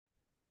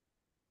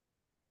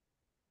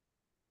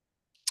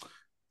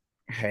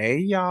Hey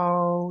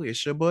y'all,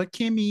 it's your boy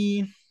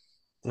Kimmy.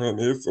 And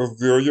it's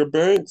Azealia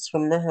Banks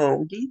from the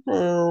Home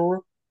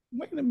Depot.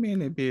 Wait a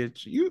minute,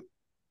 bitch.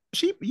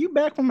 You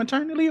back from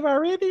maternity leave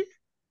already?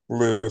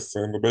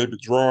 Listen, the baby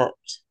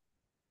dropped.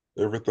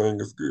 Everything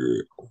is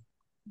good.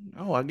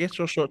 Oh, I guess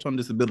your short-term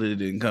disability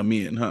didn't come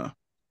in, huh?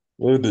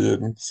 It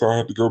didn't. So I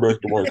had to go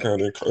back to work,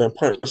 honey, and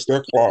punch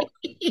that clock.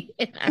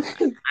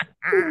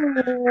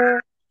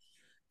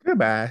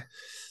 Goodbye.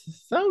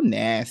 So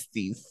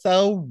nasty,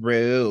 so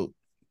rude.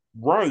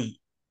 Right,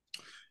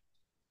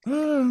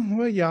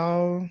 Well,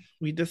 y'all,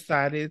 we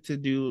decided to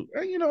do,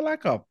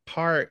 like a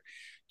part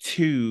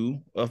two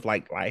of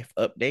like life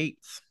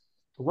updates.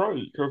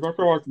 right. Because I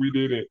feel like we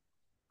didn't.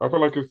 I feel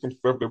like it's some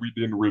stuff that we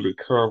didn't really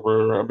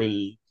cover. I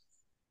mean,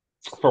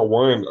 for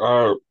one,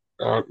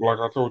 like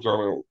I told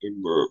y'all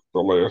in the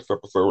last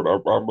episode,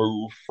 I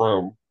moved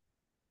from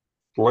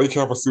Lake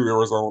Havasu,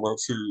 Arizona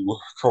to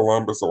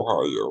Columbus,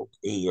 Ohio.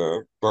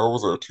 And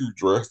those are two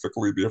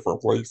drastically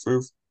different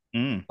places.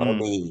 I Hmm.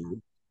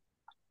 mean,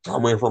 I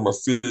went from a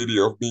city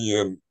of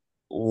being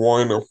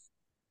one of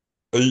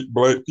eight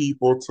black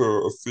people to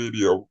a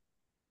city of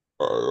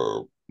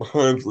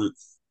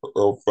hundreds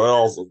of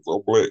thousands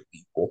of black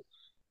people.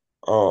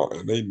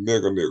 And they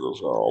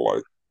niggas, y'all,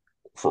 like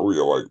for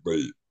real, like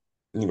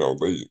you know,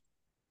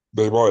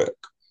 they black,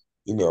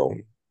 you know,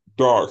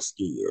 dark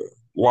skin,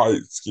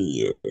 light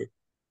skin,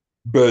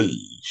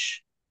 beige,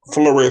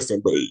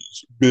 fluorescent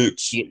beige,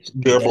 bitch, It's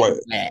they're black.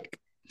 black.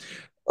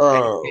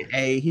 Um,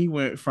 Hey, he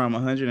went from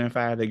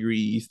 105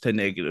 degrees to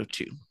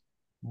 -2.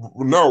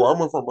 No, I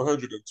went from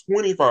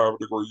 125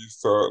 degrees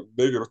to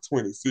negative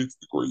 26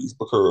 degrees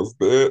because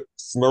that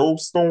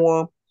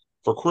snowstorm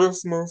for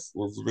Christmas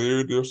was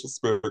very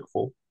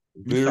disrespectful,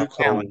 You saw very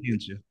Santa, cold.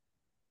 didn't you?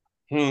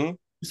 Hmm.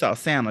 You saw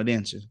Santa,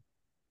 didn't you?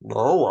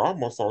 No, I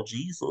almost saw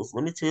Jesus.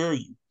 Let me tell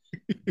you,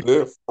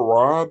 that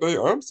Friday,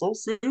 I'm so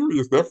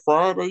serious. That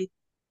Friday,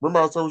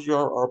 remember I told you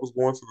I was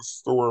going to the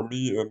store,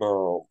 me and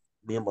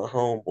my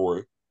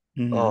homeboy,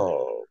 Hmm.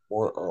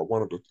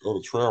 one of the other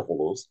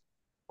travelers.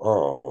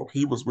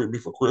 He was with me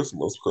for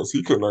Christmas because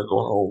he could not go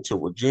home to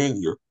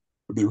Virginia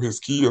to be with his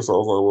kids. So I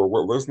was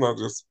like, let's not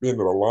just spend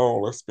it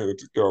alone. Let's spend it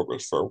together.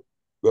 So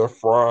that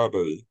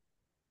Friday,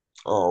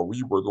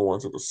 we were going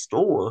to the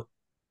store,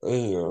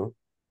 and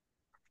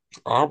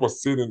I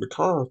was sitting in the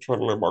car trying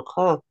to let my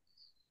car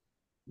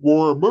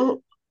warm up.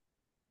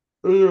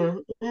 And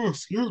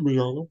excuse me,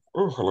 y'all.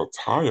 I'm a little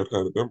tired,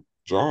 kind of. Them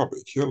job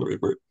is killing me.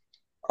 But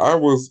I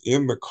was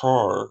in the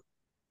car,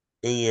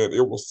 and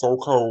it was so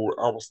cold,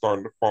 I was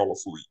starting to fall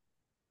asleep.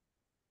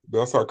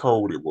 That's how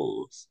cold it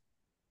was.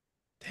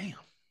 Damn.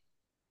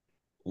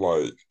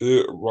 Like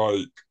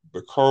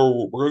the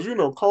cold,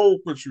 because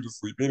cold puts you to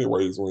sleep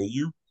anyways.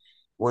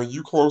 When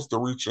you close to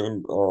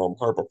reaching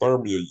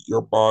hypothermia,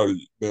 your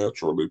body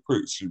naturally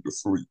puts you to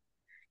sleep.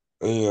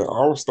 And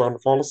I was starting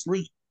to fall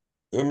asleep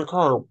in the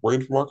car,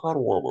 waiting for my car to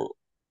warm up.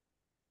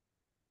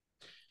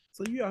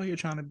 So you out here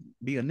trying to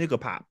be a nigga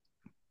pop.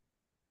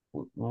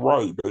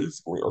 Right,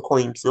 basically, a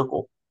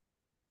creamsicle.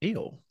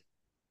 Ew.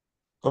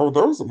 Oh,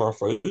 those are my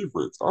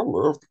favorites. I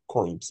love the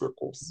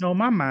creamsicles. No,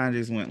 my mind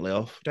just went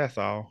left. That's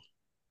all.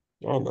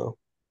 I know.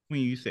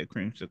 When you said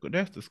creamsicle,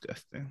 that's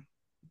disgusting.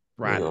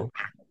 Right. Yeah.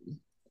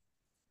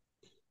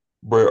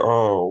 But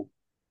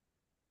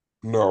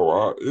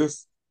no,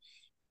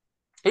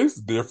 it's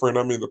different.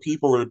 I mean, the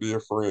people are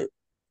different.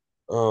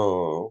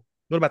 Um,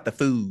 What about the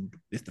food?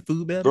 Is the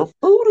food better? The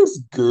food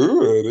is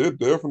good. It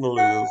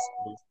definitely is.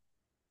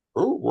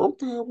 Oh, what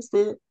the hell was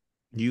that?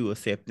 You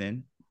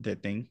accepting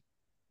that thing.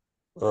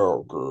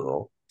 Oh,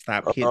 girl.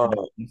 Stop hitting Uh,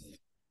 buttons.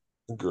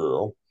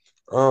 girl.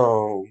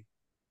 Um,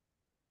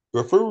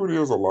 the food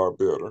is a lot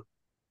better.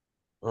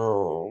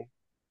 Um,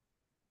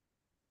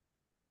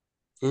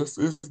 it's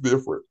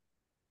different.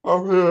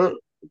 I've had.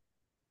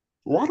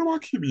 Why do I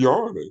keep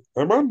yawning?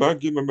 Am I not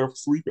getting enough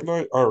sleep at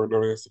night? I already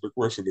know the answer to the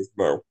question is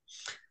no.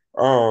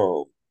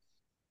 Um,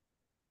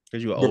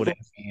 Because you're an the old food,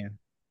 ass man.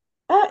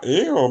 I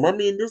am. I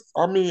mean, this.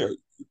 I mean,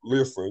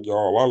 listen,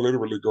 y'all. I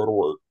literally go to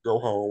work, go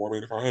home. I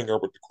mean, if I hang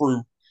out with the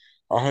crew,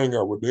 I hang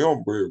out with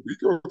them, but we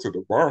go to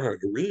the bar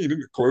hanging. We ain't in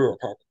the club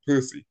popping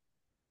pussy.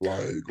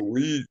 Like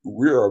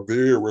we're a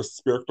very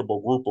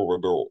respectable group of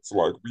adults.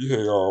 Like we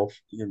have,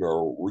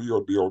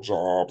 real deal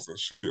jobs and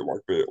shit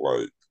like that.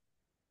 Like,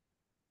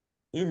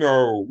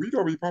 we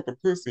don't be popping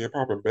pussy and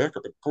popping back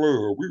at the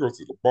club. We go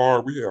to the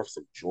bar, we have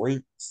some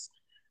drinks,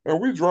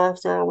 and we drive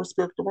to our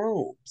respective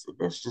homes. And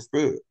that's just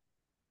that.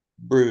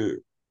 But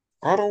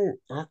I don't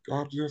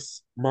I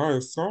just my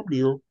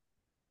insomnia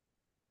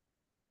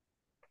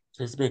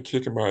has been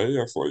kicking my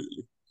ass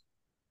lately.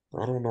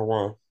 I don't know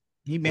why.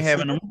 He been The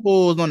having sleep them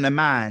holes on the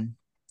mind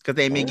because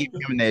they I been ain't,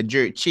 giving him that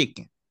jerk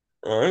chicken.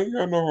 I ain't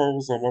got no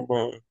holes on my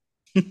mind.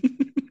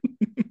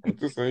 I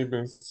just ain't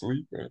been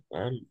sleeping.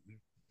 I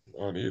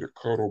need a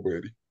cuddle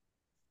buddy.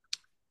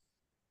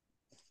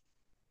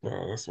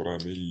 That's what I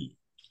need.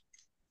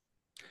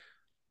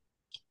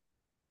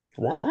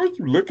 Why are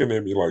you looking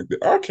at me like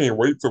that? I can't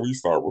wait till we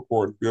start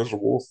recording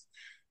visuals.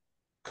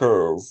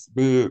 Cause,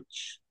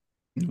 bitch,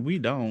 We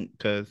don't,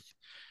 because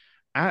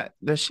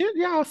The shit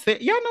y'all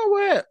said, y'all know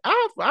what?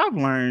 I've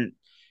learned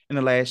in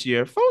the last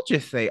year, folks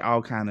just say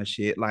all kind of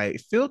shit. Like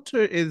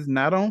filter is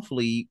not on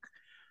fleek.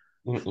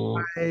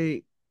 Mm-mm.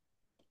 Like,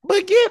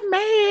 but get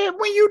mad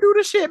when you do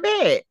the shit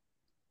bad.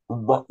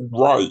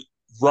 Right,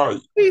 right.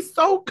 Be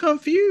so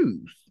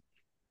confused.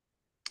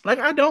 Like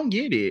I don't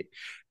get it.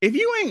 If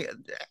you ain't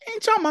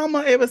your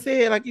mama ever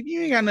said like if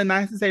you ain't got nothing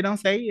nice to say, don't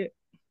say it.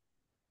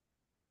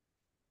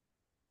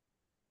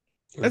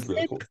 That's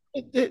Exactly.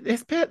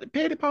 Has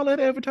Patty Paulette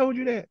ever told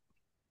you that?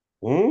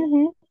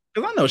 Hmm.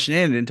 Because I know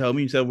Shannon told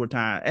me several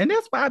times, and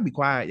that's why I be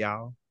quiet,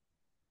 y'all.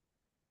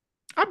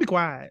 I be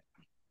quiet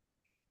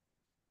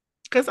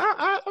because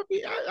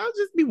I'll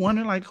just be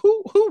wondering like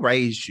who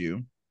raised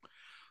you?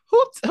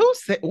 Who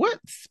said what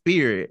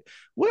spirit,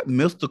 what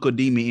mystical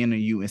demon entered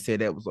you and said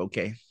that was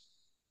okay?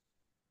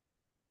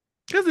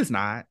 Because it's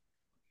not.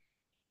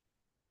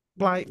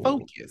 Like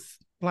focus,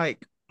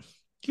 like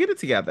get it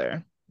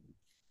together.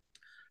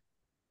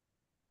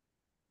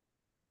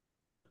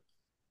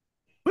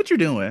 What you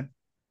doing?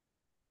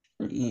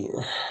 Yeah.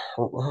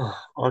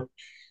 I,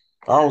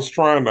 I was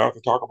trying not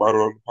to talk about it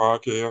on the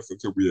podcast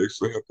until we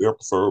actually had the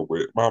episode,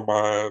 but my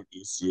mind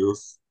is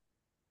just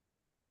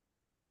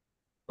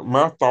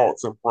my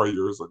thoughts and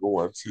prayers are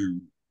going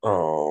to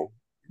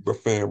the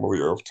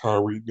family of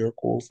Tyree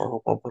Nichols. I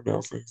hope I'm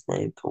pronouncing his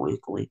name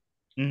correctly.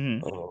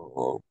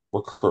 Mm-hmm.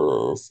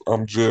 Because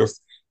I'm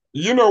just,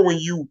 when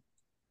you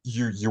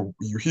hear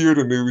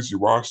the news, you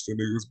watch the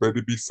news, but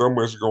it be so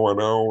much going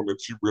on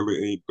that you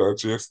really ain't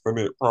digesting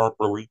it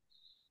properly.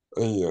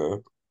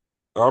 And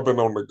I've been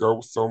on the go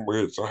so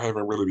much, I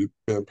haven't really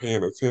been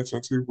paying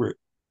attention to it.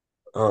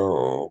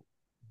 Um,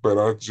 but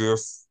I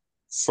just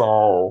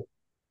saw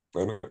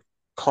and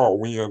caught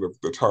wind of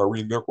the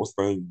Tyree Nichols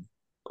thing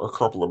a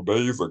couple of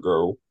days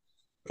ago,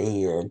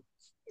 and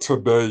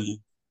today,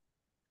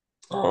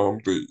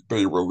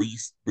 they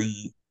released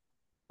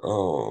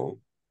um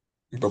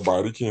the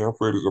body cam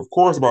footage. Of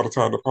course, by the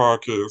time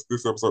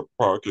this episode of the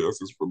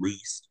podcast is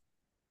released,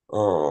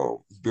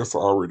 this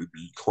will already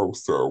be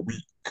close to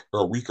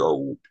a week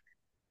old.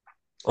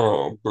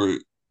 But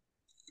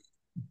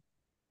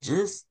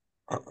just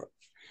I,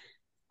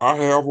 I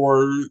have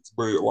words,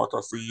 but like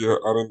I said,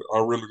 I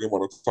really didn't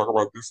want to talk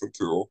about this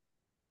until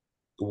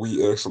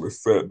we actually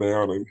sat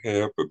down and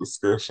had the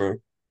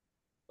discussion.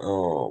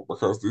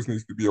 Because this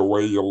needs to be a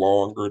way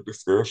longer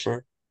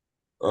discussion.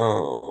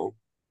 Um,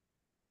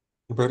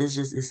 but it's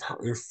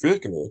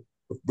sickening.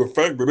 The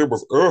fact that it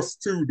was us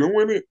two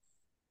doing it,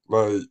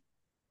 like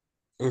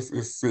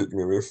it's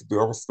sickening, it's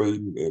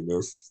devastating, and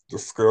it's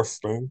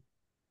disgusting,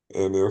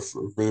 and it's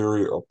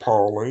very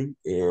appalling.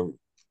 And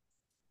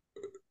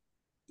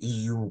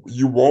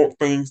you want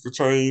things to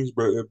change,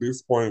 but at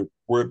this point,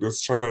 what does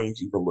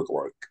change even look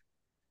like?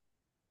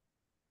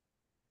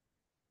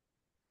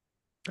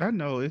 I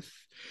know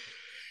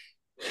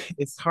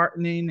it's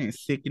heartening and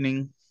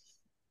sickening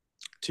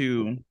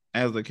to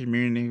as a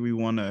community we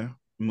want to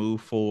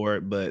move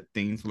forward, but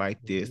things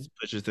like Mhm. this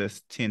pushes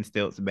us 10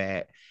 steps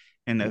back.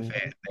 And the Mhm.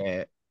 fact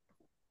that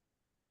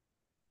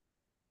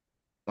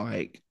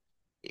like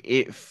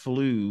it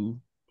flew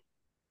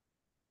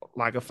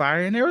like a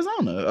fire in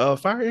Arizona, a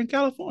fire in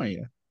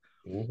California.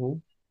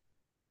 Mhm.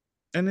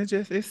 And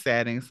it's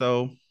saddening.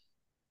 So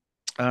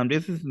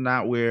this is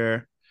not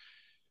where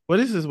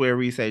this is where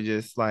we say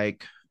just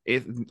like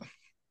it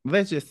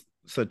let's just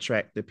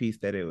subtract the piece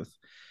that it was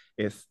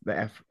it's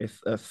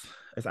us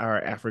it's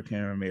our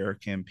African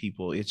American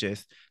people. It's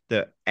just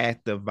the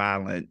act of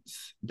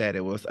violence that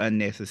it was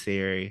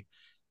unnecessary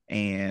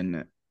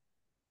and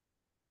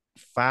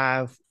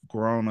five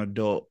grown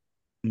adult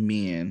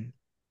men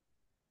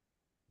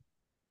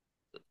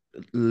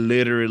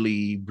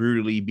literally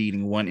brutally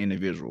beating one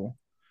individual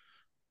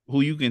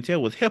who you can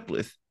tell was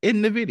helpless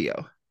in the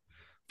video.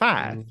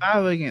 Mhm.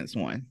 Five against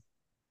one.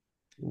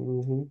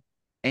 Mhm.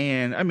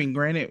 And I mean,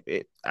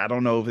 granted, I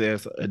don't know if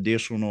there's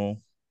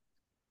additional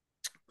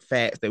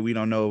facts that we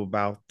don't know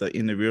about the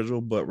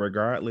individual, but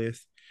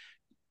regardless,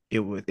 it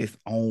was its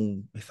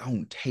own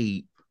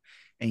tape,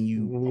 and you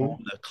Mhm.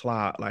 on the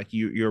clock like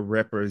you're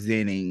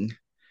representing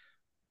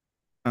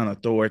an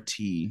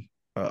authority,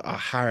 a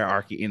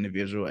hierarchy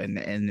individual, and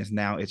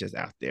it's just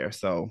out there.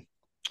 So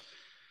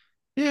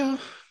yeah,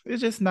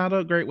 it's just not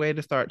a great way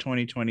to start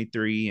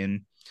 2023,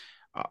 and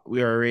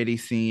we're already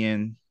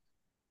seeing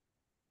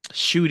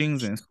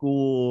shootings in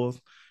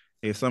schools.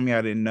 If some of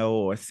y'all didn't know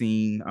or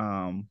seen,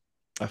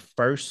 a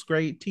first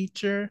grade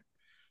teacher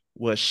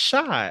was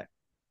shot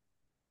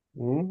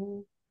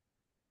Mhm.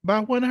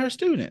 by one of her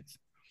students.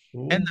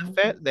 And Mhm. the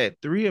fact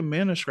that three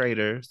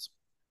administrators,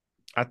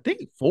 I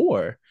think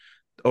four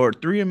or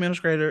three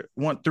administrator,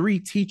 three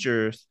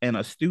teachers and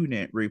a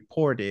student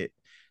reported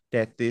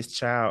that this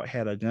child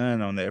had a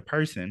gun on their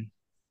person.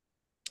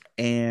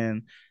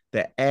 And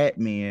the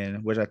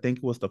admin, which I think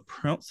was the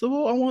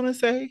principal, I want to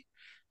say,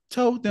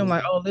 told them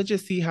like, Mhm. oh, let's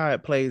just see how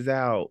it plays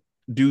out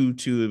due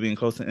to it being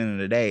close to the end of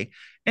the day.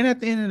 And at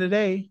the end of the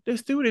day, the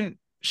student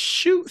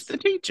shoots the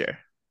teacher.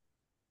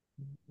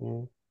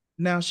 Mhm.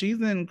 Now she's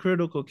in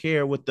critical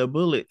care with the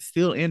bullet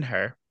still in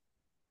her.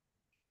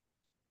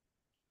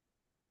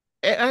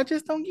 I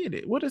just don't get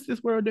it. What is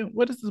this world doing?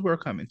 What is this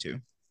world coming to?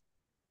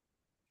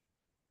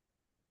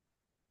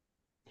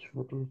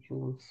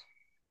 Ridiculous.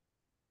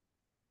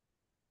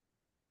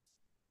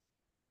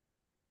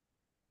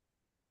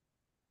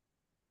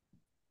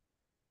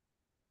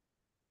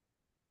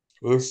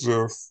 It's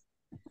just,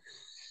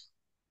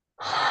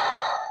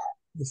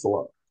 it's a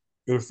lot.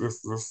 It's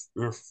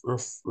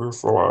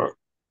a lot.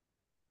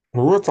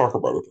 But we'll talk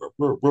about it.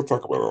 We'll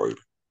talk about it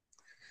later.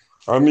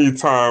 I need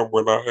time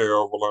when I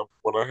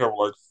have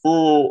like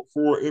full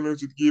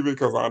energy to give it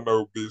because I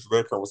know bitch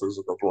that conversation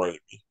is gonna drain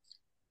me.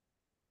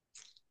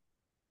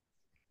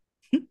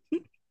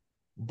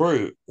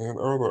 But in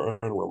other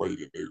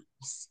unrelated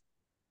news,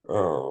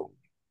 um,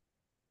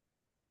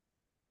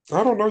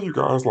 I don't know, you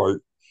guys. Like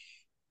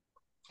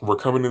we're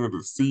coming into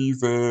the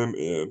season,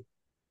 and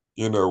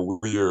you know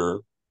we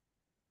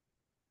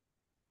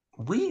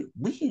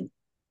where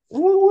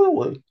were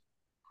we?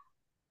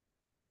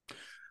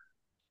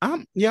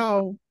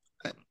 Y'all.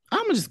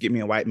 I'm gonna just give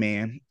me a white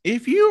man.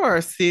 If you are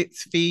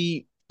 6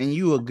 feet and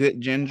you a good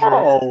ginger,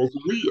 Oh,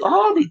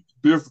 how did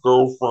this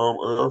go from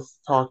us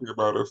talking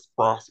about us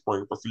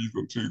prospering for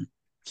season 2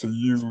 to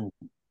you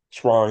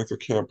trying to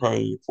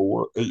campaign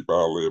for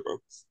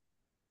 8x11s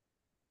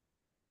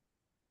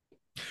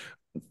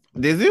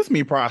this is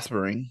me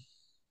prospering,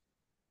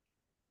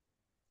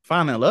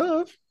 finding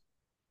love.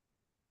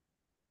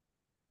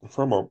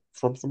 from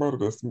somebody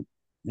that's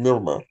never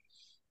mind.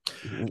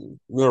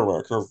 Never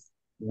mind, because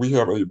we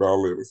have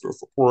 8x11s that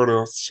support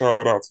us.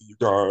 Shout out to you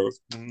guys.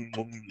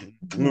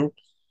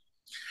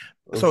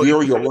 So if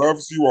Azealia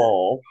loves you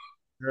all.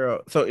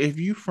 girl, so if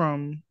you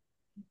from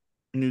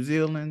New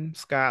Zealand,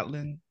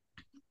 Scotland,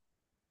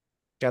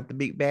 got the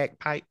big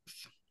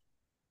bagpipes,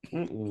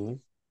 Mm-mm.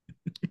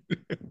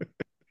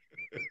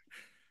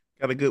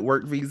 got a good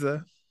work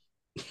visa.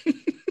 I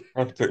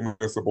have to take my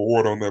sip of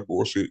water on that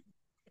bullshit.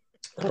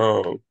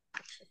 Um,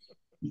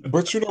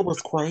 but you know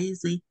what's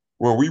crazy?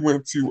 When we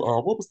went to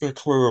what was that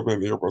club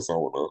in Arizona?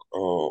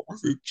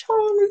 Was it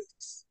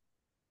Charlie's?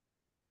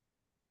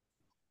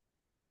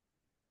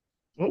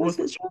 What was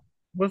Was it Charlie?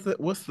 what's it?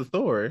 What's the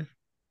story?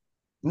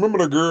 Remember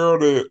the girl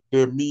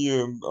that me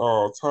and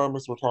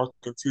Thomas were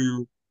talking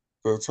to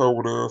that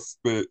told us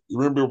that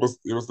remember it was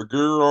the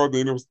girl,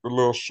 then it was the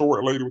little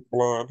short lady with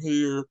blonde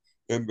hair,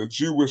 and the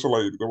Jewish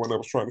lady, the one that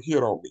was trying to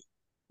hit on me.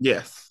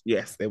 Yes,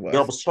 yes, it That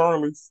was. was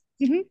Charlie's.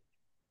 Mhm.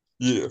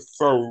 Yes.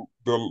 So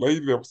the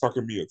lady that was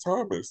talking to me and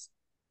Thomas,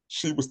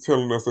 she was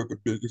telling us that the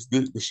biggest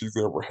dick that she's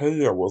ever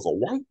had was a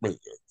white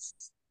man's,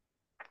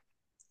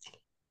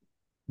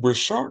 which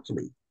shocked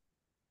me.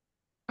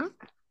 I,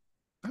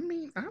 I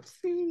mean, I've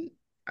seen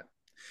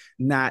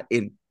not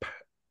in.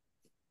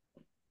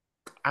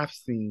 I've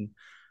seen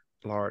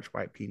large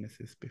white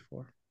penises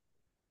before.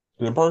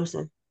 In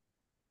person.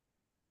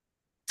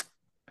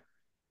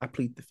 I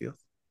plead the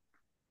fifth.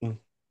 Mm,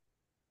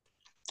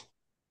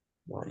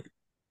 right,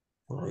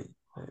 right,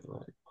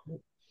 right.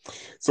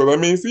 So that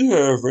means he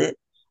hasn't.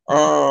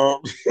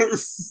 Um,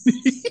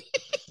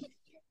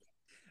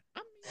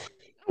 I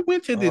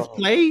went to this uh,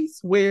 place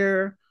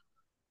where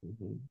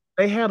mhm,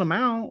 they had them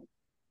out,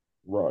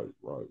 right,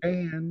 right.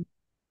 and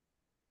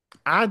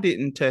I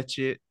didn't touch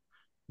it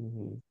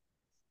Hmm.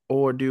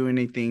 or do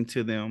anything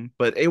to them,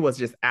 but it was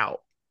just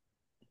out.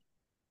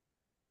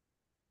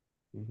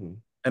 Hmm.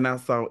 And I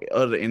saw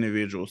other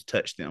individuals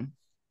touch them.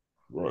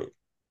 Right.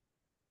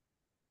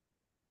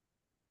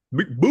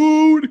 Big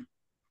booed.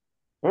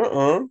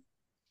 Uh-uh.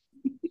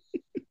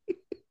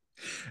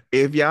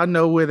 If y'all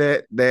know where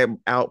that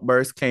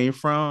outburst came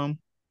from,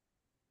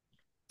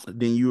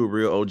 then you a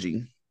real OG.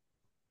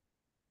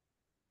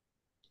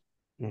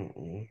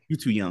 Mm-mm. You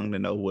too young to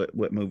know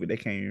what movie they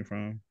came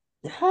from.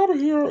 How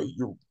the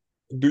hell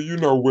do you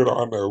know what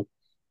I know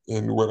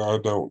and what I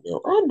don't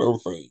know? I know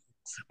things.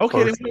 Okay,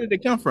 then First where did they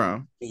come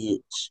from?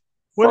 bitch.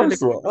 Where did they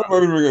First of come all, I'm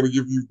not even gonna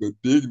give you the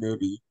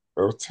dignity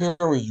of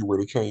telling you where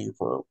it came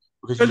from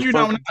because Because you you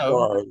don't fucking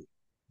know. tried it.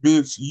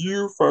 Bitch,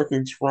 you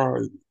fucking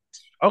tried it.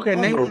 Okay, I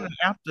name one know, of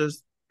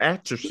the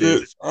actresses.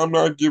 bitch, I'm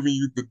not giving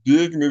you the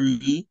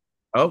dignity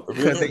Oh, of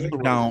because you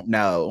answering, don't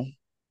know.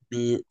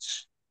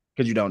 bitch.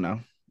 Because you don't know.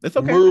 It's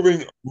okay.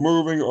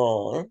 Moving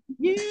on.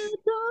 You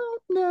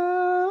don't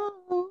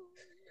know.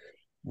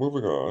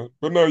 Moving on.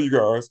 But no, you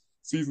guys,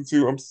 season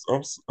 2,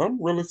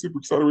 I'm really super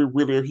excited. We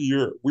really are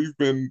here. We've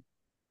been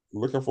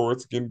looking forward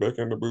to getting back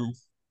in the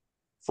booth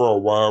for a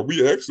while.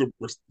 We actually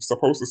were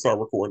supposed to start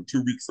recording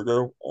 2 weeks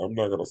ago. I'm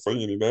not gonna say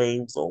any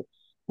names on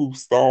who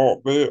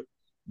stalled that,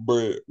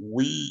 but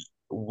we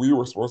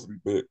were supposed to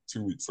be back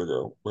 2 weeks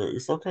ago. But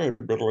it's okay,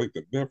 better late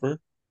than never.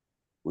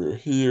 We're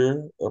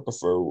here,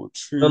 episode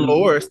two.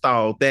 Dolores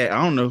thought that.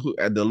 I don't know who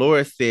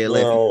Dolores said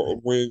Now,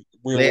 when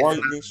let's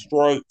lightning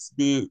strikes,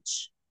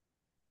 bitch,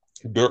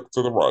 duck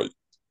to the right.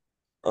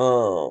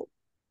 Um,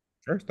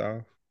 first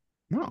off,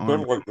 my better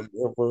arm. late than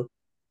never.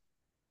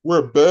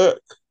 We're back.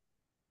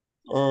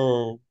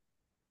 Um,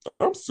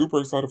 I'm super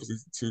excited for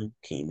season 2,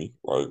 Kimi.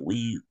 Like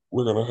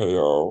we're gonna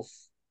have,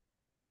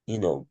 you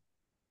know,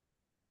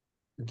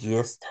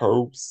 guest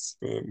hosts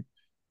and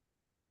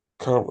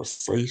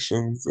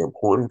conversations,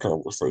 important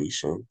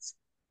conversations.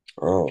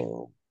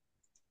 Um,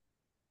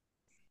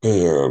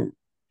 and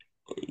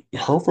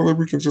hopefully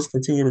we can just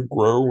continue to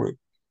grow and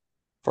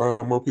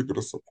find more people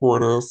to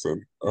support us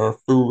and our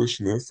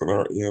foolishness and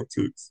our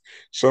antics.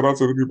 Shout out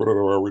to the people that have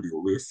already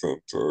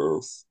listened to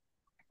us.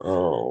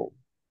 Um,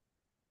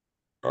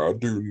 I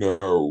do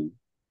know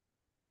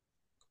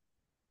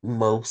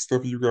most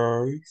of you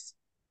guys.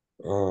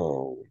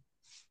 Um,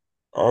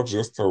 I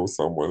just told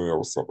someone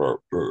else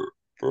about the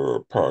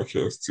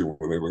podcast too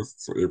when they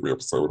listen to every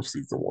episode of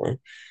season one.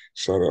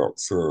 Shout out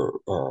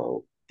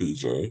to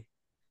BJ.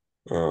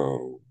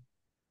 Um,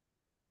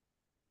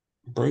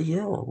 but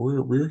yeah,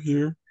 we're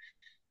here.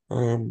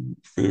 I'm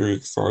very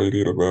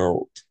excited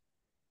about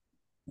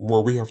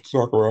what we have to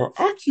talk about.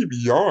 I keep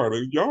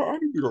yawning, y'all. I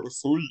need to go to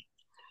sleep.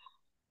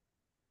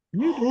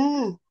 You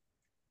do.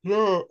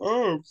 Yeah,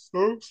 I'm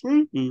so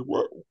sleepy.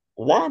 What?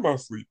 Why am I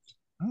sleepy?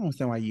 I don't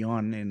understand why you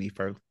on any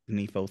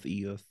folks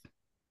ears.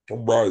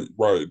 Right,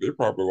 right. They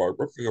probably like,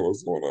 what the hell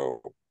is going on?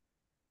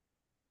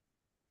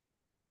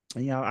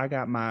 And y'all, I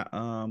got my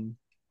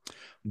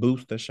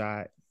booster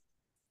shot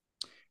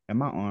and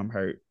my arm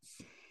hurts.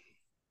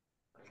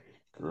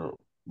 Girl,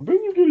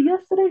 didn't you get it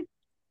yesterday?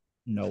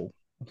 No,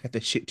 I got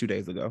that shit 2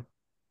 days ago.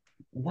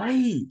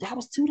 Wait, that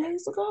was 2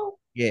 days ago?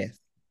 Yes.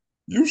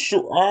 You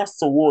sure? I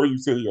swore you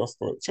said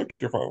yesterday. Check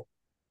your phone.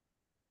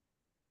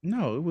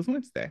 No, it was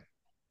Wednesday.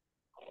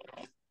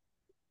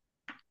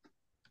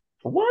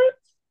 What?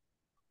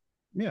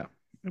 Yeah,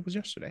 it was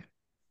yesterday.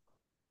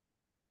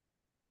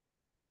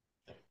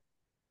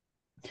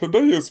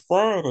 Today is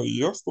Friday.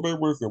 Yesterday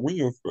was a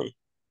Wednesday.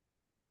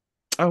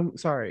 Oh,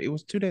 sorry. It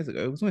was 2 days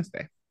ago. It was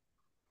Wednesday.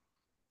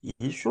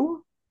 You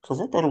sure?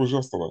 Because I thought it was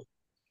yesterday.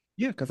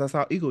 Yeah, because I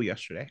saw Eagle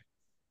yesterday.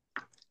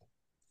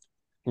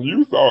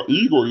 You saw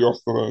Eagle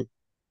yesterday.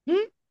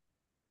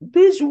 Hmm?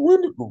 Bitch,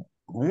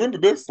 when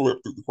did that slip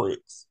through the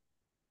cracks?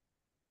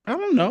 I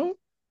don't know,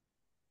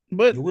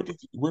 but What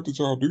did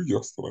y'all do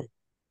yesterday?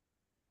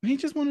 he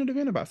just wanted to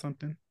vent about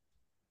something.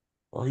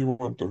 Oh, he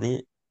went to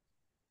vent.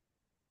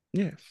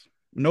 Yes.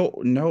 No,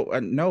 no,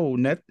 no,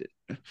 nothing.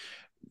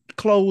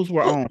 Clothes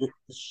were on.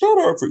 Shout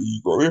out to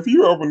Eagle. If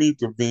you ever need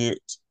to vent,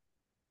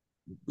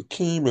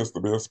 Keem is the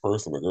best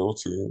person to go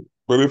to.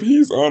 But if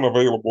he's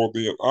unavailable,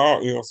 then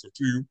I'll answer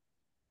too.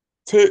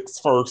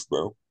 Text first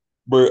though,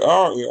 but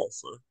I'll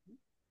answer.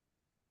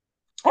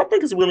 I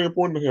think it's really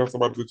important to have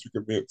somebody that you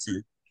can vent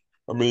to.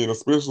 I mean,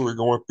 especially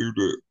going through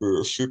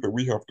the shit that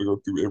we have to go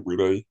through every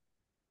day.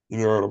 You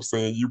know what I'm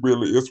saying?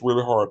 It's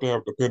really hard to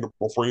have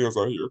dependable friends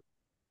out here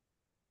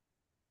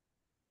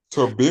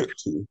to vent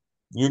to.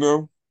 You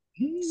know,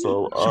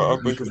 so I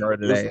think it's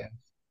Introvert it's today.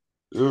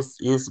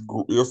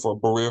 it's a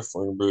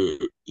blessing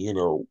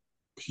that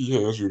he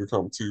has you to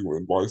come to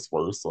and vice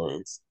versa.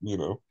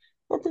 And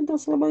I think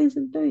that's an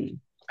amazing thing.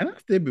 And I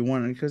still be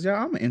wondering because y'all,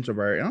 I'm an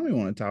introvert. And I don't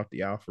even want to talk to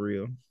y'all for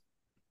real.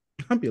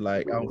 I'll be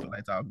like, I don't feel Girl,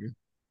 like talking.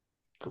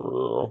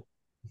 girl.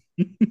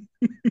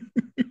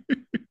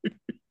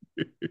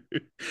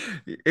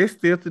 It's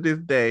still to this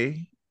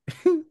day.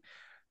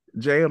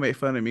 Jay will make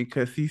fun of me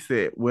because he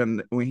said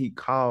when he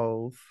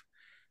calls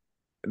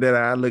that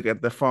I look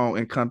at the phone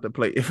and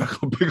contemplate if I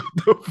can pick up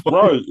the phone.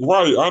 Right,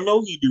 right. I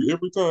know he do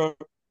every time.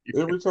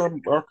 Every time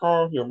I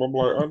call him, I'm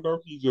like, I know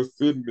he's just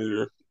sitting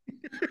there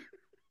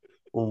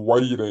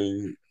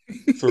waiting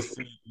to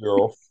see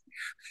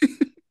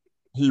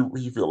if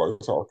he feel like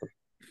talking.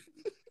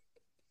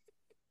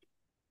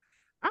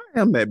 I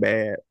am that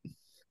bad.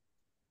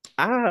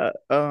 I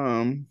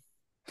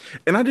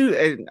and I do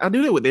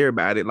that with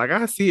everybody. Like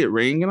I see it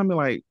ring and I'm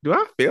like, do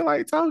I feel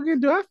like talking?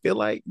 Do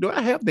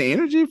I have the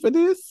energy for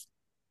this?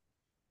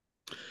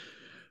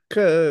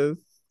 Cause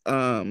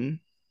um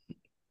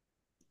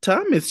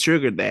Thomas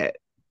triggered that.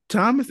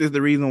 Thomas is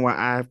the reason why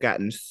I've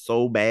gotten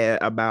so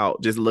bad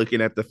about just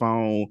looking at the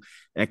phone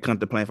and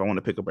contemplating if I want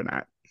to pick up or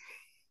not.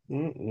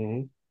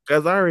 Mm-mm.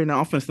 Because I already know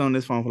I'm finna stay on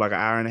this phone for like an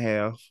hour and a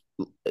half,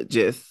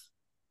 just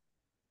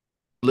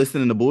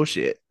listening to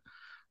bullshit,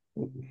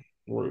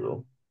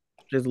 Well,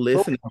 just tell me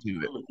listening how to you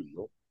it. really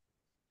feel.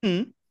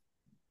 Hmm.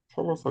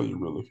 Tell us how you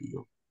really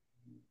feel.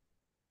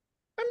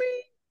 I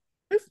mean,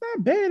 it's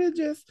not bad. It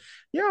just,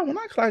 yeah, when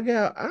I clock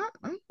out, I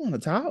don't want to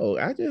talk.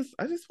 I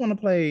just want to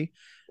play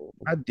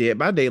my Dead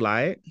by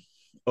Daylight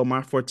or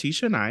my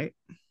Fortisha Night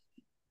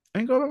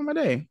and go about my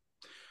day.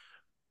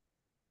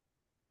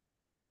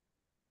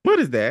 What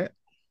is that?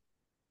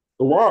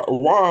 Why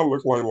I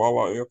look like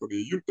Lala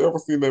Anthony? You ever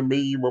seen that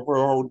meme of her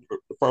holding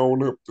the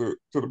phone up to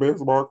the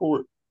basketball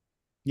court?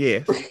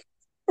 Yes.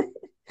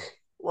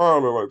 Why I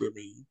look like that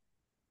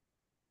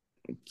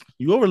meme?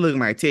 You over looking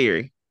like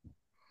Terry.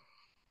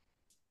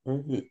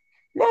 Mhm.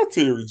 Not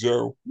Terry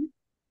Joe.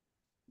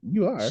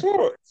 You are.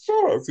 Shout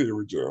out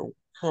Terry Joe.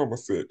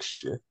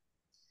 Homosexual.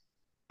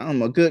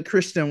 I'm a good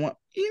Christian one.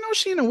 You know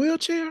she in a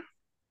wheelchair?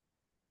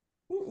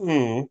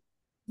 Mm-mm.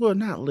 Well,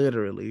 not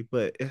literally,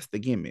 but it's the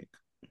gimmick.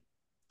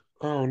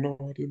 Oh no,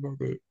 I didn't know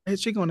that. And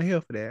she going to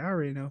hell for that. I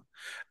already know.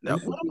 Do Now,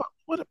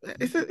 you,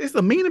 it's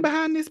a meaning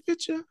behind this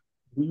picture?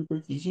 do you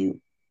think he's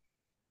cute?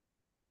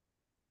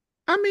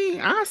 I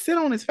mean, I sit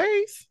on his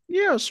face.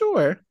 Yeah,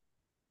 sure.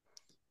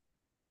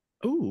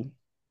 Ooh.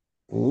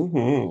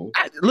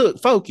 Mm-hmm.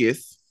 Look,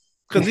 focus.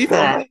 Cause these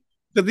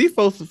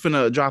folks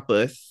finna drop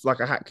us like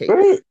a hot cake.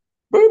 they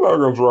they not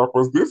gonna drop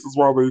us. This is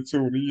why they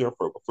tune in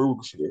for the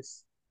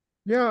foolishness.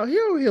 Yeah, he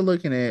over here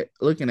looking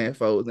at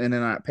folks and they're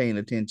not paying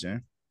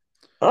attention.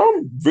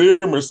 I'm very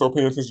much so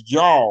paying attention.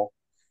 Y'all,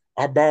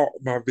 I bought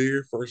my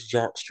very first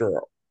jock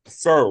strap.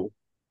 So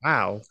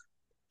Wow.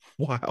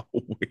 Wow.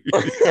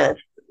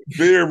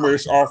 very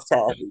much off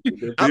topic,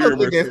 but I don't very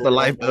think much that's so the on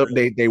life brand.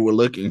 update they were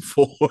looking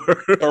for.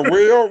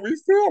 Well, we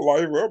still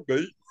live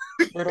update,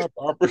 but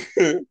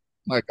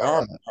My I,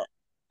 God.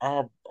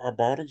 I I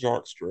bought a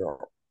jock strap.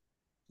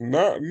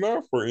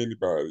 Not for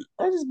anybody.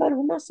 I just bought it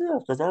for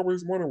myself because I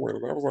always wanted one.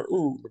 And I was like,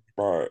 ooh, let me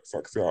buy it so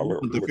I can see how I You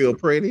look. want to look. feel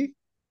pretty?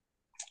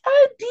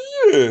 I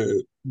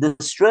did. The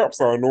straps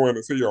are annoying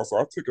as hell, so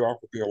I took it off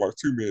within like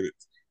 2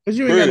 minutes. Because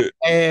you ain't got But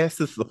no ass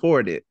to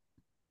support it.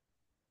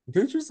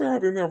 did you say I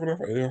didn't have enough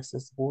ass to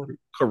support it?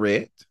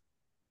 Correct.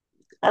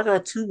 I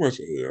got too much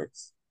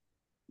ass.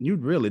 You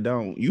really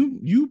don't.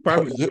 You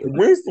probably got Yeah, too much.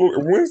 when's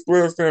the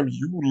last time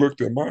you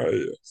looked at my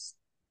ass?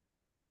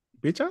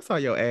 Bitch, I saw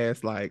your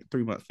ass like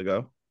 3 months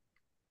ago.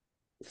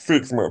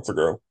 6 months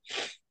ago.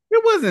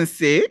 It wasn't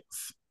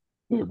six.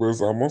 It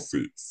was almost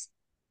six.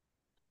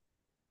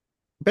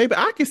 Baby,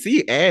 I can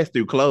see ass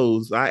through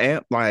clothes. I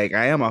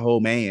am a whole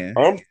man.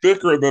 I'm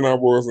thicker than I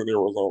was in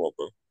Arizona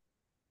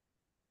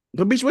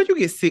But bitch, where'd you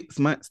get 6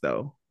 months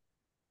though?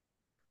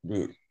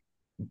 though.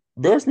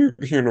 That's neither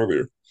here nor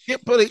there. Yeah,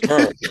 but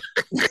Uh,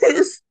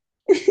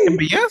 and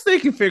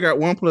Beyonce can figure out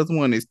 1 plus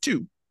 1 is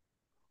 2.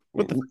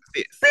 What the fuck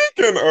is this?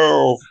 speaking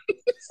of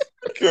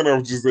speaking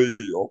of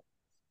Giselle,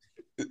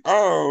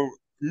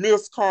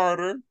 Miss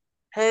Carter,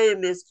 hey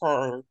Miss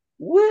Carter,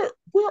 where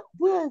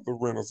are the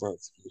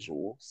Renaissance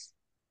visuals?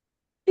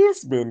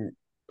 It's been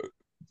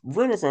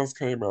Renaissance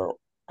came out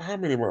how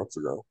many months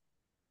ago?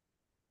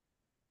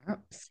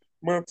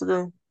 Months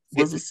ago?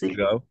 Was 6 it weeks six?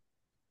 ago.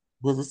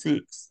 Was it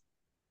six?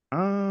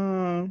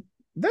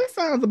 That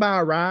sounds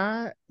about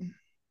right.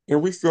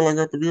 And we still ain't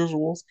got the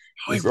visuals.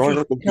 Oh, We still ain't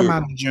got it came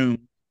out in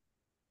June.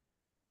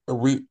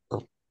 we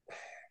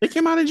It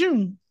came out in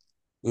June.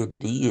 it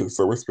did.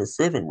 So it's been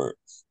 7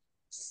 months.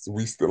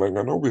 We still ain't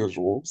got no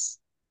visuals.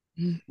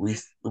 We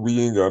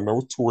ain't got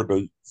no tour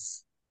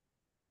dates.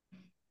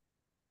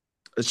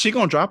 She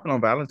gonna drop it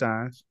on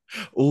Valentine's.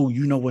 Oh,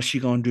 you know what she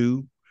gonna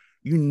do?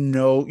 You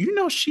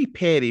know she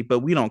petty, but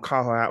we don't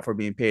call her out for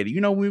being petty.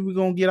 You know when we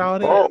gonna get all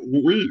that? Oh,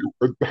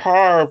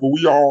 however,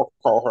 we all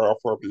call her out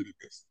for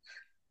pettiness.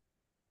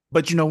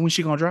 But you know when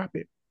she gonna drop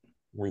it?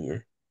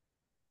 When,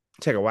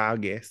 Take a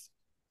wild guess.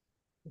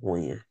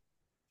 when.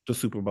 The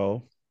Super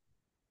Bowl.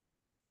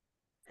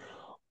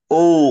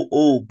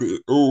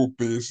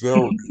 Bitch,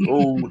 that'll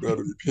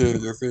be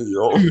petty as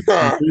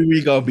hell.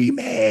 We gonna be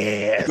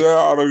mad.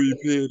 That'll be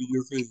petty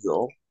as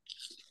hell.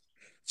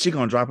 She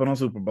gonna drop it on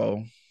Super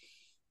Bowl.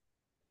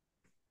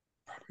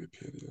 That'll be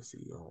petty as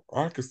hell.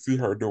 I could see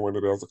her doing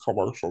it as a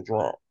commercial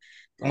drop.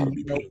 And That'll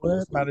you be know petty as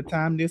what? By the hell.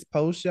 time this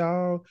post,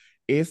 y'all,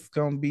 it's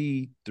gonna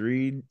be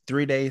three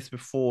days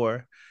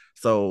before.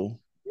 So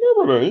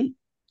Never it ain't.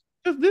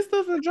 this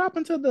doesn't drop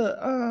until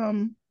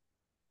the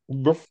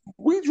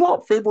We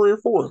dropped February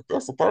 4th.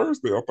 That's a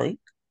Thursday, I think.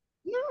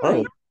 no,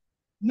 Right?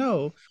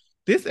 no.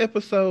 This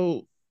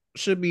episode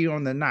should be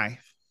on the 9th,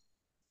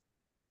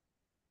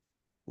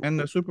 and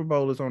the Super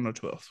Bowl is on the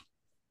 12th.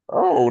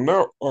 Oh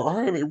no,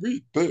 honey,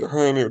 they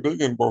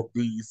getting both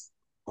these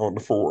on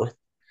the 4th.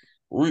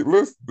 You We've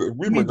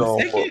been mean the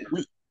gone for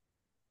second?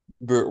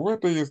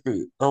 what day is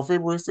that? Oh,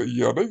 February 2nd.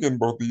 Yeah, they getting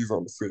both these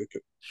on the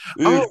second.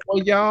 Oh, It's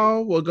well,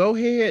 y'all, well, go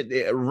ahead.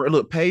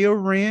 Look, pay your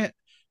rent,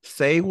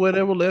 save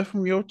whatever left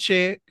from your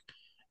check,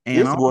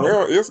 and I it's don't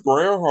know,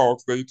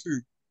 Groundhog's Day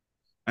too.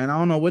 and I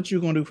don't know what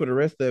you're gonna do for the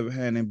rest of it,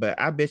 honey. But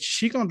I bet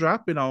she gonna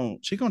drop it on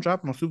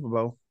Super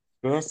Bowl,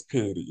 That's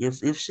petty.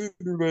 If she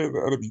do that,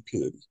 that'll be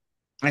petty.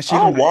 and she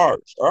I'll gonna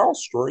watch. I'll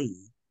stream.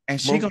 and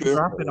she Most gonna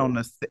drop it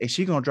definitely. on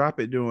she gonna drop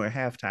it during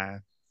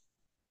halftime.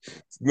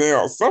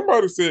 Now,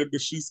 somebody said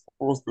that she's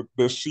supposed to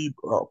that she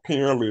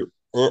apparently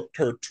upped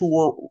her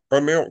tour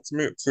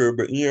announcement to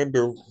the end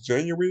of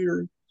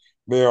January.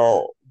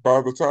 Now,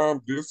 by the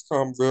time this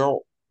comes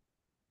out,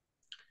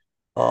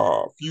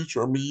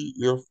 future me,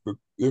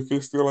 if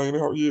it still ain't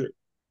out yet,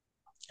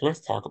 let's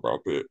talk about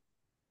that.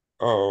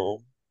 Um,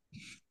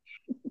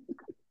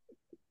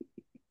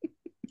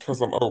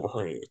 because I'm over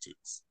her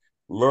antics.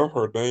 Love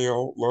her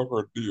down, love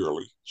her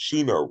dearly.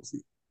 She knows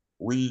it.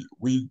 We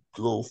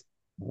go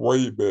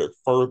way back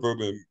further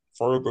than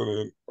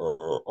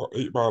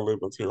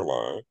 8x11's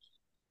hairline.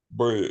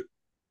 But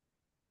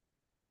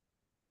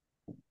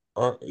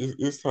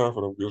it's time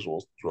for them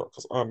visuals to drop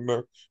because I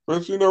know.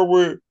 But you know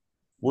what?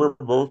 We're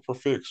both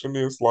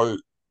perfectionists. Like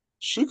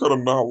she could have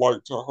not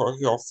liked her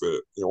hair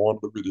set in one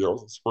of the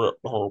videos and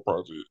scrapped the whole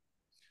project.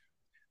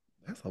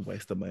 That's a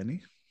waste of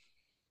money.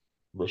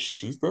 But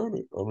she's done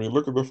it. I mean,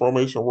 look at the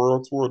Formation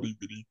World Tour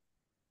DVD.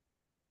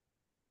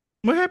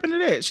 What happened to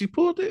that? She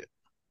pulled it.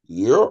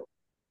 Yep.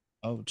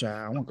 Oh,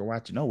 child, I want to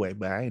watch it no way,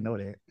 but I ain't know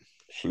that.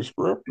 She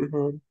scripted,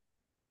 honey.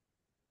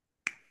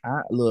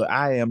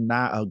 I am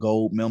not a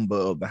gold member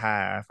of the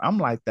Hive. I'm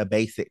like the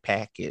basic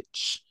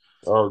package.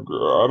 Oh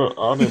girl,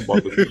 I didn't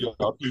bought the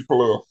VIP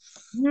club.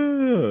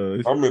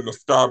 Yeah, I'm in the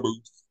sky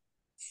booth.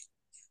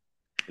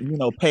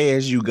 pay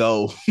as you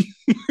go.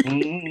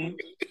 Mm-hmm.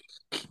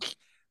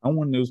 I'm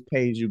one of those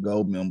pay as you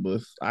go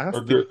members. I A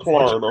still good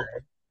watch Klarna.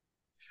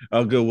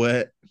 a good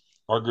what?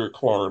 A good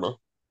Klarna.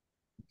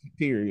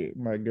 Period.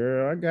 My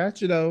girl, I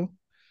got you though.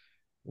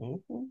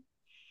 Mm-hmm.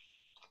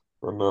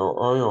 But no,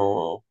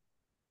 I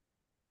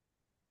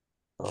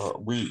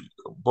we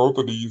both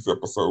of these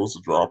episodes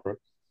are dropping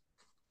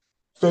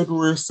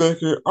February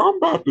 2nd. I'm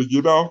about to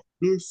get off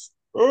this.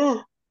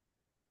 There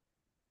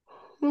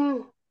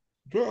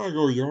I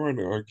go yawning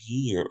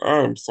again. I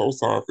am so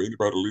sorry for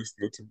anybody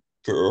listening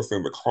to us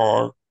in the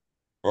car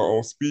or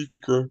on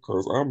speaker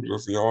because I'm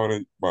just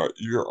yawning my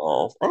ear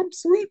off. I'm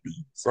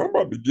sleepy. So I'm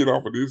about to get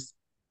off of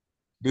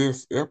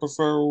this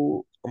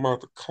episode. I'm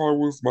about to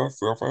close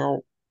myself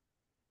out.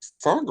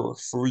 So I go to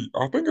sleep.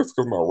 I think it's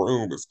because my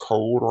room is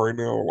cold right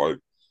now. Like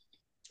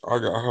I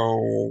got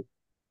home,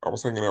 I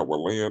was hanging out with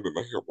Landon.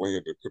 I helped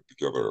Landon put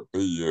together a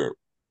bed,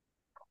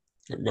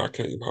 and I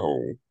came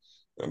home,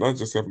 and I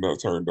just have not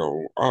turned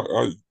on.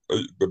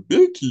 The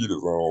big heat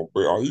is on,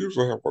 but I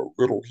usually have a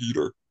little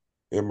heater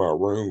in my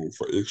room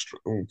for extra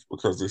oomph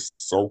because it's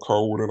so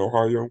cold in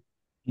Ohio.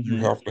 You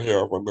Hmm. have to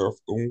have enough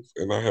oomph,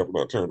 and I have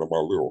not turned on my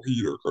little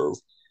heater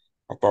because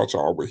I thought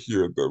y'all would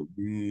hear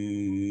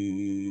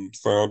the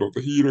sound of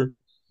the heater.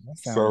 That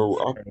sounds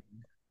So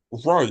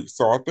strange. right,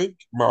 so I think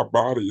my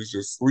body is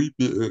just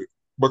sleepy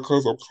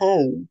because I'm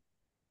cold.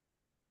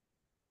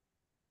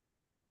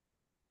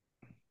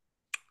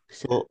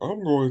 So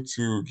I'm going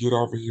to get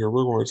off of here.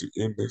 We're going to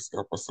end this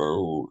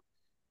episode.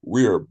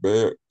 We are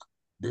back.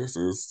 This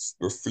is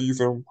the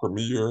season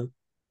premiere,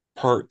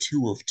 part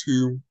two of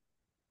two.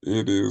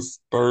 It is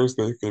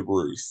Thursday,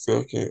 February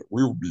 2nd.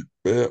 We will be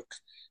back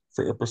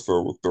for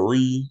episode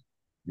three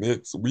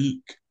next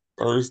week,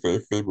 Thursday,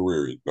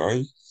 February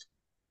 9th.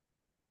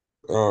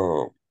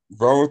 Um,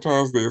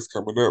 Valentine's Day is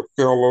coming up,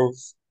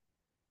 fellas.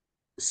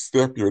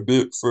 Step your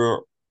dicks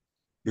up,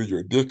 do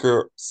your dick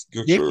ups,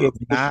 get Dick your is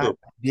push not up.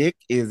 Dick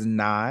is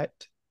not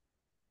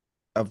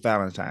a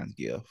Valentine's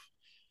gift.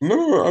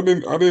 No, I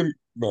didn't.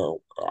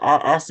 No,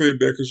 I said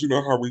that because you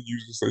know how we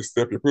usually say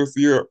step your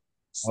pussy up,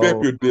 step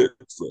Oh, your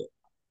dicks up.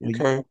 well,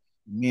 Okay,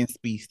 men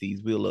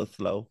species, we're a little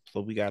slow,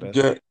 so we gotta.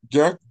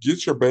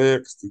 get your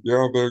bags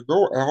together.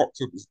 Go out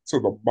to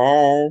the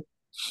mall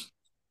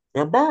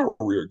and buy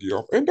a real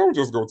gift, and don't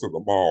just go to the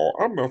mall.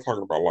 I'm not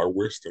talking about like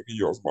Western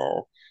Hills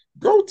Mall.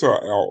 Go to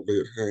an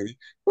outlet, honey.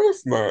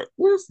 Let's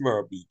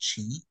not be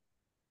cheap.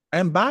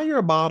 And buy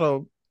your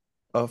bottle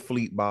a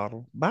Fleet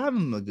bottle. Buy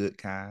them the good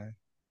kind.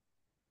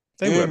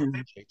 They will And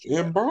appreciate you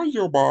and better. buy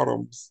your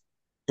bottoms,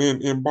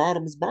 and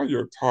bottoms, buy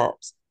your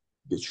tops,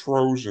 the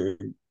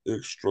Trojan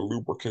extra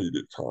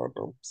lubricated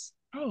condoms.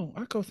 Oh,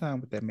 I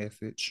co-sign with that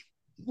message.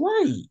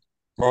 Right.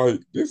 Like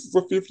this is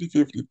a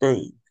 50-50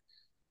 thing.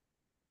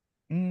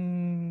 I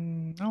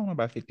don't know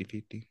about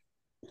 50-50.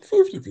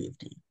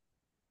 50-50.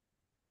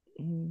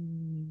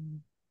 Mm.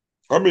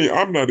 I mean,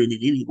 I'm not in it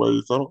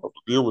anyway, so I don't have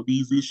to deal with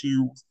these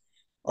issues.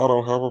 I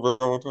don't have a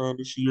Valentine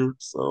this year,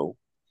 so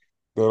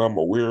that I'm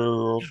aware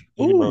of.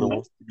 Anybody Ooh,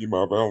 wants to be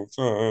my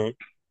Valentine,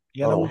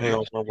 you I know don't what?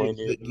 have one A right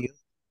good now. gift.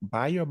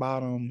 Buy your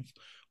bottoms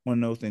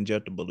one of those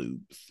injectable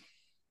lubes.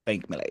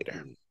 Thank me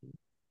later.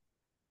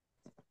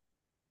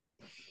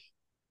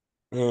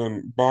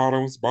 And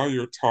bottoms, buy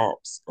your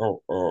tops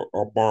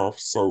a bar of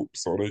soap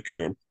so they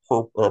can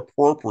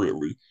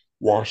appropriately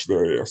wash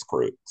their ass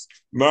cracks.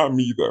 Not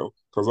me though,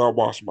 because I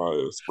wash my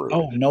ass crack.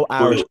 Oh, no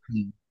Irish But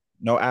Spring.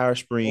 No Irish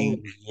oh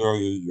Spring yeah,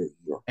 yeah,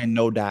 yeah, and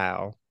no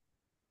dial.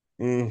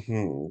 yeah.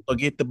 So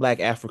get the black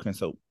African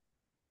soap.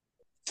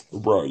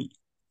 Right.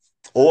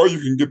 Or you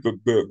can get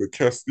the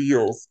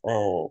Castillo's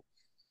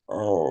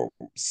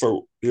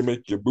so it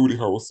make your booty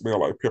hole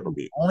smell like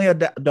peppermint. Only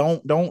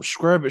don't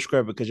scrub it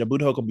because your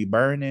booty hole can be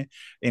burning.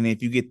 And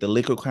if you get the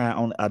liquid kind,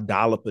 on a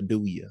dollar per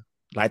do you.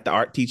 Like the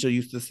art teacher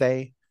used to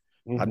say,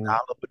 a Hmm.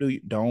 dollar per do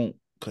you. Don't,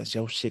 because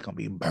your shit gonna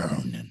be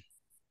burning.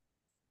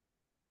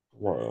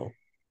 Wow.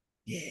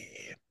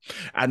 Yeah.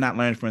 I've not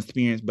learned from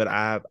experience, but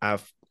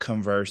I've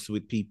conversed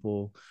with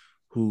people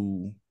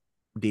who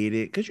did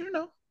it because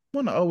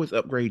want to always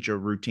upgrade your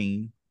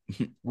routine.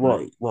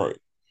 Right, right.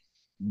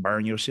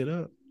 Burn your shit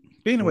up.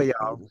 But anyway,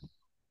 y'all,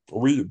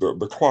 Mhm.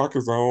 The clock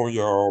is on,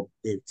 y'all,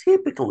 and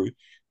typically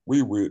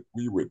we would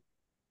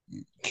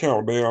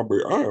count down,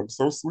 but I am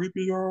so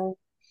sleepy, y'all.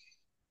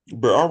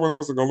 But I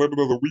wasn't gonna let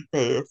another week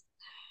pass.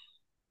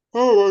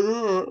 Oh my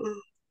god.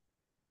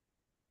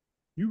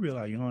 you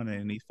realize you're on it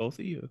in these 4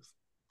 years.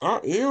 I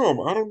am.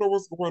 I don't know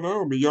what's going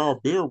on, but y'all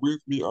bear with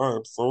me. I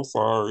am so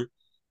sorry.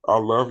 I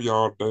love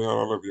y'all down.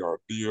 I love y'all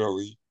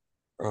dearly.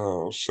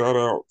 Shout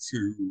out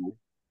to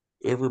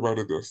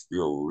everybody that's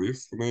still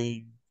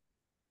listening.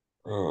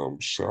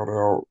 Shout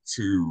out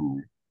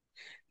to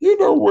you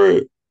know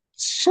what?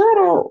 Shout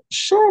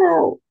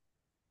out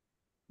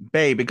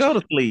Baby, go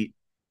to sleep.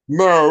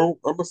 No,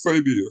 I'm gonna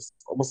say this.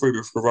 I'm gonna say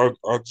this because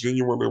I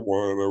genuinely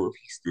want to know if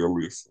he's still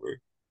listening.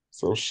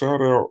 So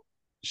shout out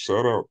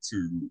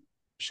to,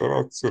 shout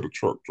out to the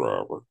truck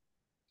driver.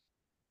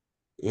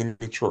 Any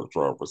truck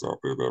drivers out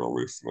there that are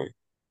listening.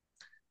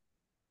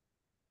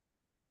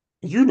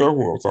 You know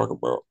who I'm talking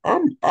about. I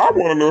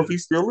want to know if he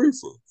still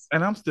listens.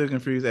 And I'm still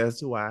confused as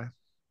to why.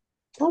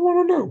 I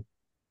want to know.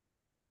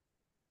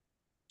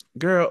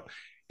 Girl,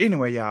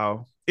 anyway,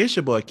 y'all, it's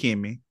your boy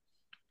Kimmy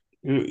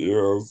It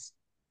is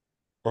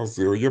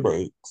Azealia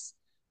Banks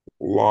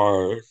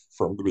live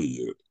from the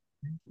bed.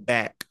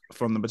 back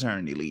from the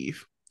maternity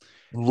leave.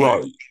 And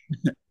Right.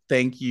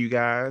 thank you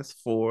guys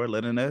for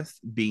letting us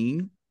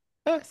be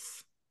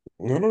us.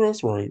 No, no,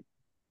 that's right.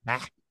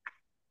 Bye.